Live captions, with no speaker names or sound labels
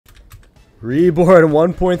Reborn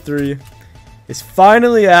 1.3 is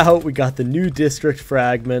finally out. We got the new district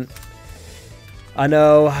fragment. I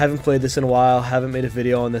know, I haven't played this in a while, haven't made a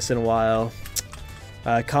video on this in a while.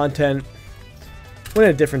 Content went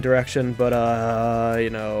in a different direction, but you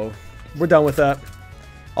know, we're done with that.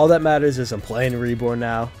 All that matters is I'm playing Reborn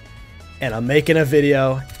now, and I'm making a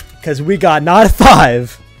video, because we got not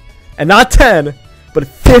 5, and not 10, but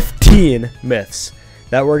 15 myths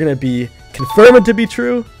that we're going to be confirming to be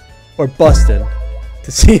true, or busting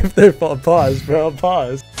to see if they're false. Pause, bro,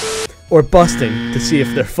 pause. Or busting to see if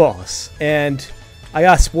they're false. And I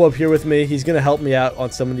got Spugg here with me. He's going to help me out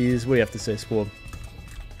on some of these. What do you have to say, Spugg?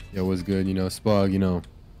 Yo, what's good? You know, Spugg, you know,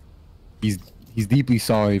 he's deeply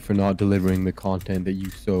sorry for not delivering the content that you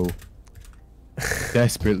so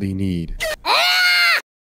desperately need.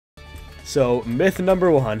 So, myth number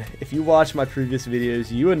 1. If you watch my previous videos,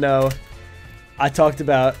 you would know I talked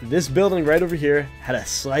about this building right over here had a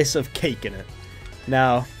slice of cake in it.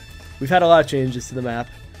 Now, we've had a lot of changes to the map.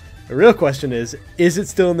 The real question is it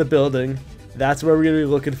still in the building? That's where we're going to be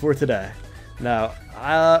looking for today. Now,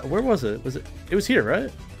 where was it? It was here,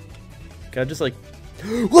 right? Can I just like...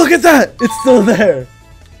 Look at that! It's still there!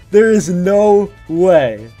 There is no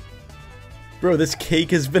way. Bro, this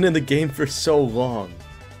cake has been in the game for so long.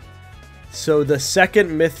 So the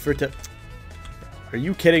second myth for Are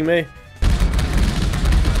you kidding me?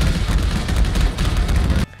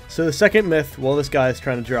 So the second myth, while this guy is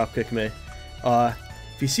trying to dropkick me,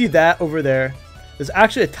 if you see that over there, there's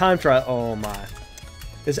actually a time trial. Oh my.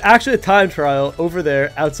 There's actually a time trial over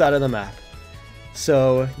there outside of the map.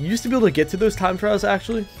 So you used to be able to get to those time trials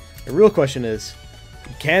actually. The real question is,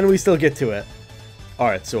 can we still get to it?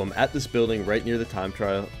 Alright, so I'm at this building right near the time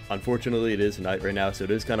trial. Unfortunately, it is night right now, so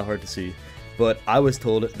it is kind of hard to see. But I was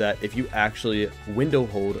told that if you actually window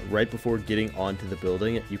hold right before getting onto the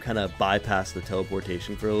building, you kind of bypass the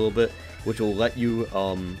teleportation for a little bit, which will let you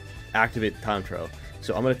activate the time trial.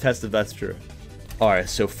 So I'm going to test if that's true. Alright,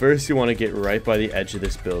 so first you want to get right by the edge of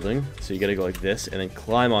this building. So you got to go like this and then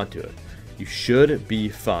climb onto it. You should be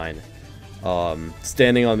fine.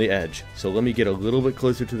 Standing on the edge. So let me get a little bit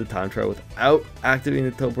closer to the time trial without activating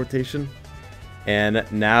the teleportation. And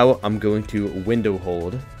now I'm going to window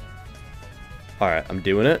hold. Alright, I'm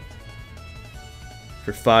doing it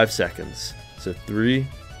for 5 seconds. So 3,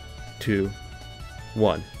 2,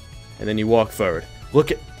 1. And then you walk forward. Look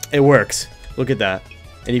at it works. Look at that.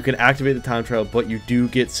 And you can activate the time trial, but you do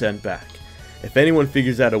get sent back. If anyone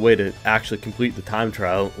figures out a way to actually complete the time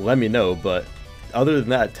trial, let me know, but other than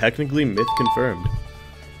that, technically, myth confirmed.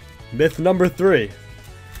 Myth number 3.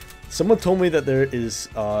 Someone told me that there is,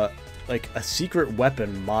 like, a secret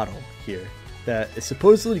weapon model here that is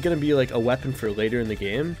supposedly going to be, like, a weapon for later in the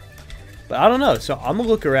game. But I don't know, so I'm going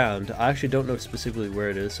to look around. I actually don't know specifically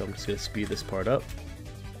where it is, so I'm just going to speed this part up.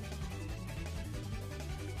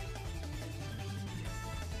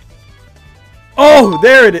 Oh,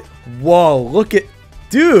 there it is. Whoa, look at...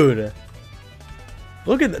 Dude!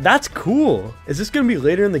 Look at that. That's cool. Is this going to be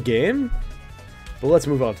later in the game? But let's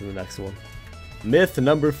move on to the next one. Myth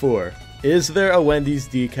number 4. Is there a Wendy's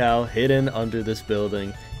decal hidden under this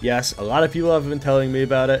building? Yes, a lot of people have been telling me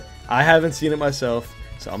about it. I haven't seen it myself,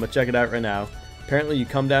 so I'm going to check it out right now. Apparently, you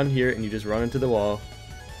come down here and you just run into the wall.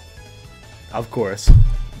 Of course.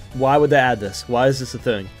 Why would they add this? Why is this a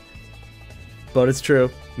thing? But it's true.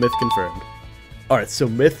 Myth confirmed. Alright, so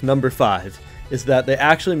myth number 5 is that they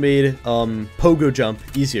actually made pogo jump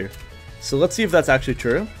easier. So let's see if that's actually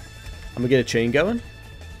true. I'm gonna get a chain going.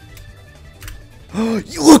 Oh,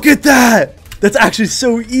 look at that! That's actually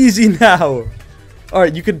so easy now!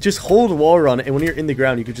 Alright, you could just hold wall run, and when you're in the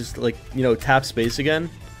ground, you could just, like, you know, tap space again.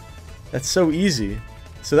 That's so easy.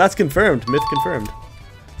 So that's confirmed. Myth confirmed.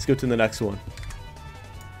 Let's go to the next one.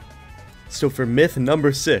 So for myth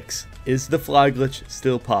number 6, is the fly glitch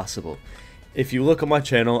still possible? If you look on my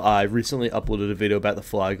channel, I recently uploaded a video about the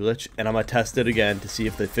fly glitch, and I'm going to test it again to see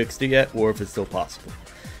if they fixed it yet or if it's still possible.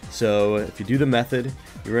 So if you do the method,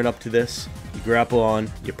 you run up to this, you grapple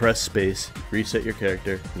on, you press space, you reset your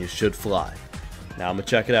character, and you should fly. Now I'm going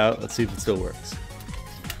to check it out, let's see if it still works.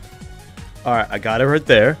 Alright, I got it right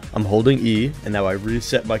there. I'm holding E, and now I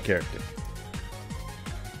reset my character.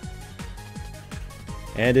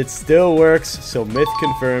 And it still works, so myth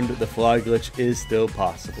confirmed, the fly glitch is still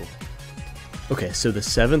possible. Okay, so the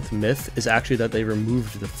 7th myth is actually that they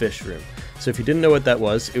removed the fish room. So if you didn't know what that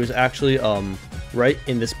was, it was actually right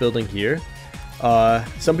in this building here.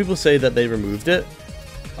 Some people say that they removed it.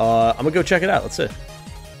 I'm gonna go check it out. Let's see.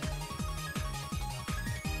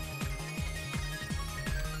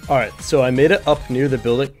 Alright, so I made it up near the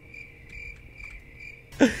building.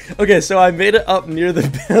 Okay, so I made it up near the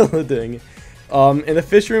building. And the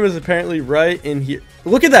fish room is apparently right in here.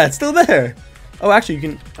 Look at that, it's still there. Oh, actually, you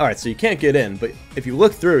can. All right, so you can't get in, but if you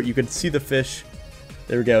look through it, you can see the fish.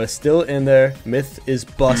 There we go. It's still in there. Myth is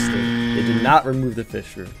busted. They did not remove the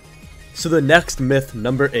fish room. So the next myth,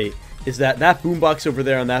 number 8, is that boombox over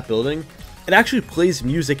there on that building, it actually plays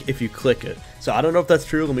music if you click it. So I don't know if that's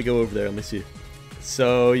true. Let me go over there. Let me see.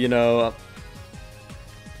 So, you know,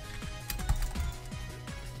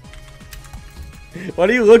 why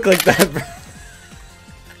do you look like that, bro?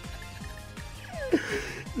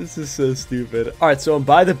 This is so stupid. Alright, so I'm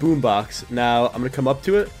by the boombox. Now, I'm going to come up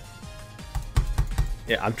to it.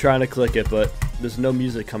 Yeah, I'm trying to click it, but there's no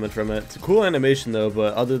music coming from it. It's a cool animation, though,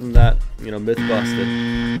 but other than that, you know, myth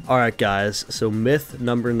busted. Alright, guys, so myth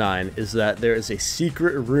number 9 is that there is a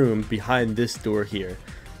secret room behind this door here.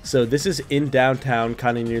 So this is in downtown,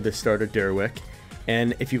 kind of near the start of Derwick.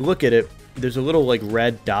 And if you look at it, there's a little, like,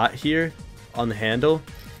 red dot here on the handle.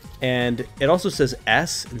 And it also says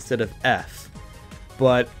S instead of F.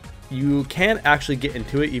 But you can't actually get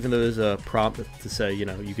into it, even though there's a prompt to say, you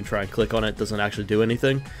know, you can try and click on it. It doesn't actually do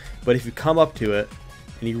anything. But if you come up to it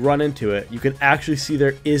and you run into it, you can actually see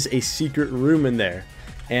there is a secret room in there.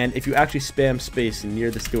 And if you actually spam space near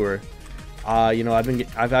this door, you know,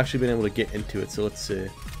 I've actually been able to get into it. So let's see.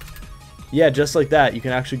 Yeah, just like that, you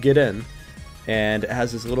can actually get in. And it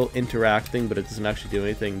has this little interact thing, but it doesn't actually do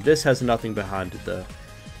anything. This has nothing behind it, though.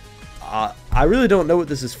 I really don't know what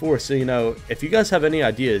this is for, so, you know, if you guys have any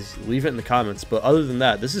ideas, leave it in the comments. But other than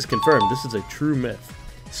that, this is confirmed. This is a true myth.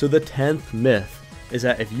 So the 10th myth is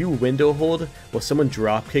that if you window hold while someone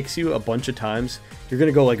drop kicks you a bunch of times, you're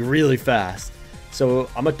going to go, like, really fast. So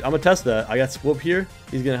I'm gonna test that. I got Swoop here.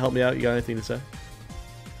 He's going to help me out. You got anything to say?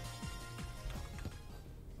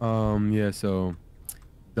 Yeah, so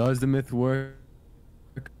does the myth work?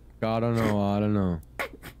 I don't know.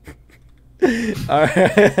 Alright.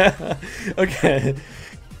 Okay.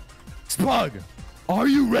 Spugg, are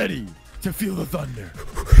you ready to feel the thunder?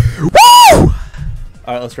 Woo!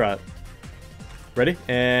 Alright, let's try it. Ready?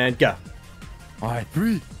 And go. Alright,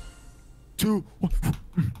 3, 2, 1.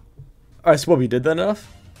 Alright, Swoop, you did that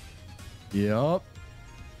enough? Yep.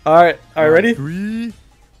 Alright, ready? 3,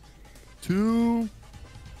 2,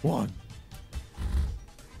 1.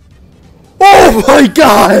 Oh my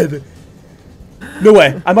god! No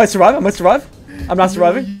way. I might survive. I'm not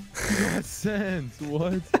surviving. That sense.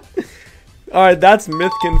 What? Alright, that's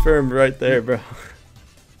myth confirmed right there, bro.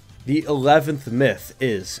 The 11th myth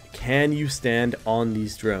is, can you stand on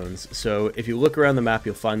these drones? So if you look around the map,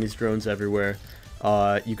 you'll find these drones everywhere.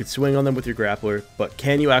 You could swing on them with your grappler, but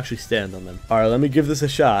can you actually stand on them? Alright, let me give this a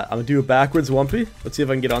shot. I'm gonna do a backwards wumpy. Let's see if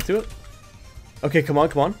I can get onto it. Okay, come on.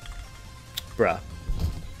 Bruh.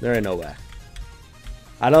 There ain't no way.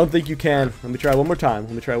 I don't think you can. Let me try one more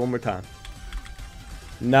time.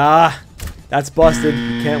 Nah, that's busted.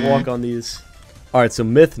 You can't walk on these. Alright, so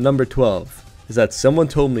myth number 12 is that someone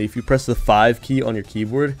told me if you press the 5 key on your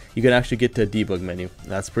keyboard, you can actually get to a debug menu.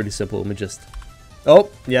 That's pretty simple. Let me just...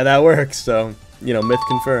 Oh, yeah, that works. So, you know, myth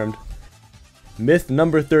confirmed. Myth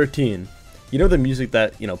number 13. You know the music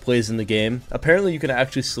that, you know, plays in the game? Apparently you can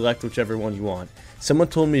actually select whichever one you want. Someone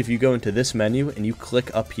told me if you go into this menu and you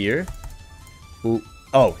click up here... Ooh.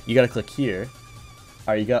 Oh, you gotta click here.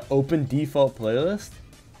 Alright, you got open default playlist.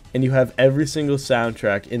 And you have every single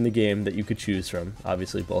soundtrack in the game that you could choose from.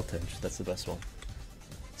 Obviously, Voltage. That's the best one.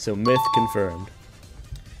 So, myth confirmed.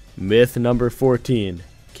 Myth number 14.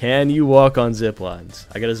 Can you walk on zip lines?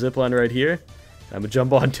 I got a zip line right here. I'm gonna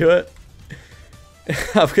jump onto it.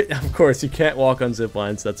 Of course, you can't walk on zip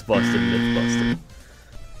lines. That's busted. Myth busted.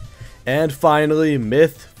 And finally,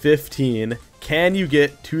 myth 15. Can you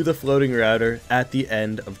get to the floating router at the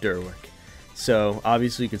end of Derwick? So,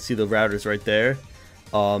 obviously, you can see the routers right there.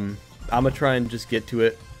 I'm going to try and just get to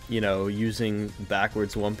it, you know, using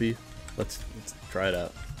backwards wumpy. Let's try it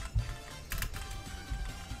out.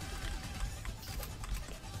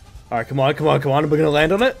 Alright, come on. We're going to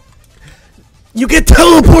land on it. You get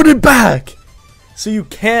teleported back! So you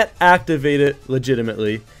can't activate it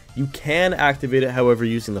legitimately. You can activate it, however,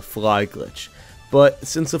 using the fly glitch. But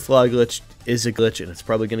since the fly glitch is a glitch and it's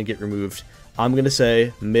probably going to get removed, I'm going to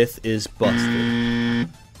say myth is busted.